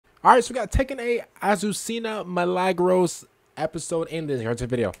All right, so we got Tekken a Azucena Milagros episode in this. Here's the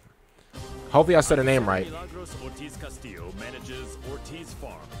video. Hopefully I said her name right. Milagros Castillo manages Ortiz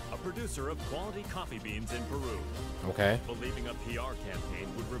Farm, a producer of quality coffee beans in Peru. Okay. Believing a PR campaign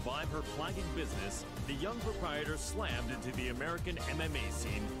would revive her flagging business, the young proprietor slammed into the American MMA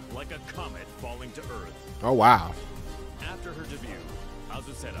scene like a comet falling to Earth. Oh, wow. After her debut,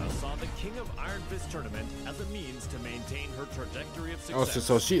 Azucena saw the King of Iron Fist tournament as a means to maintain her trajectory of success.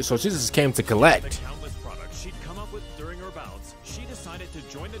 Oh, so she just came to collect. The countless products she'd come up with during her bouts, she decided to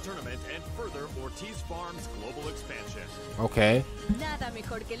join the tournament and further Ortiz Farm's global expansion. Okay. Nada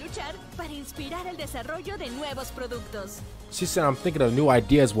mejor que luchar para inspirar el desarrollo de nuevos productos. She said, I'm thinking of new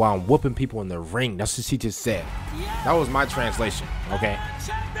ideas while I'm whooping people in the ring. That's what she just said. That was my translation. Okay.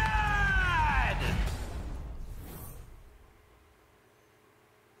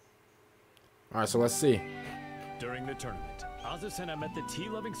 All right, so let's see. During the tournament, Azucena met the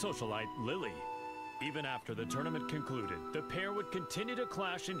tea-loving socialite Lily. Even after the tournament concluded, the pair would continue to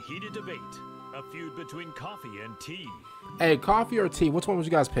clash in heated debate, a feud between coffee and tea. Hey, coffee or tea? Which one would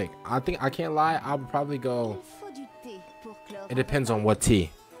you guys pick? I can't lie, I would probably go. It depends on what tea.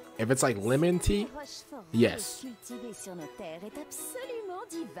 If it's like lemon tea, yes.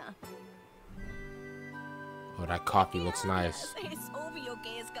 Oh, that coffee looks nice. Es obvio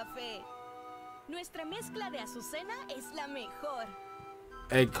que es café. Nuestra mezcla de azucena es la mejor.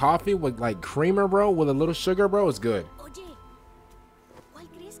 Hey, coffee with like creamer, bro, with a little sugar, bro, is good. Oye, ¿cuál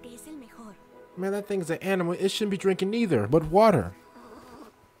crees que es el mejor? Man, that thing's an animal. It shouldn't be drinking neither, but water.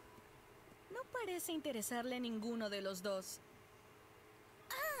 No parece interesarle ninguno de los dos.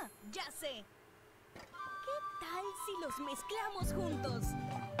 Ah, ya sé. ¿Qué tal si los mezclamos juntos?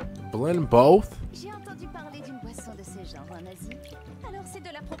 Blend both? J'ai entendu parler d'une boisson de ce genre en Asie. Alors c'est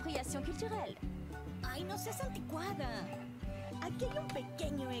de l'appropriation culturelle. Ay, no seas anticuada. Aquí hay un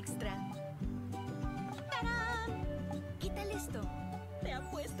pequeño extra. ¡Tarán! ¿Qué tal esto? Te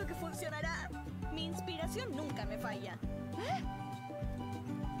apuesto que funcionará. Mi inspiración nunca me falla.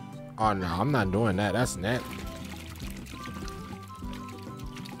 Oh no, I'm not doing that. That's net.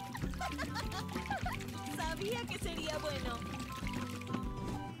 Sabía que sería bueno.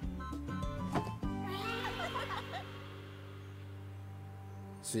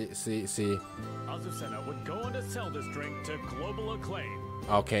 See. Azucena would go on to sell this drink to global acclaim.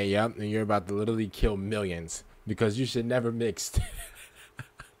 Okay, yep, and you're about to literally kill millions because you should never mix.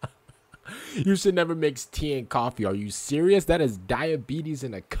 You should never mix tea and coffee. Are you serious? That is diabetes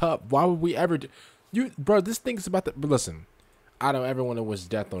in a cup. Why would we ever do you, bro? This thing's about to listen. I don't ever want to wish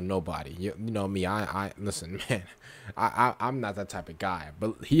death on nobody. You know me. I listen, man. I'm not that type of guy.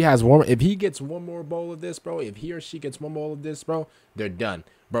 But he has one. If he gets one more bowl of this, bro. If he or she gets one bowl of this, bro, they're done,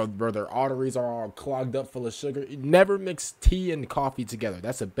 bro. Their arteries are all clogged up full of sugar. Never mix tea and coffee together.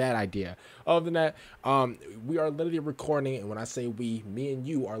 That's a bad idea. Other than that, we are literally recording, and when I say we, me and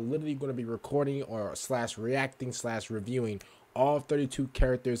you are literally going to be recording or / reacting / reviewing all 32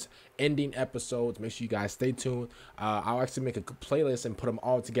 characters ending episodes. Make sure you guys stay tuned. I'll actually make a playlist and put them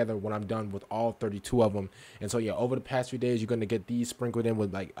all together when I'm done with all 32 of them. And so yeah, over the past few days you're going to get these sprinkled in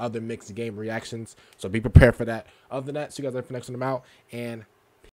with like other mixed game reactions, so be prepared for that. Other than that, see you guys later for next one. I'm out and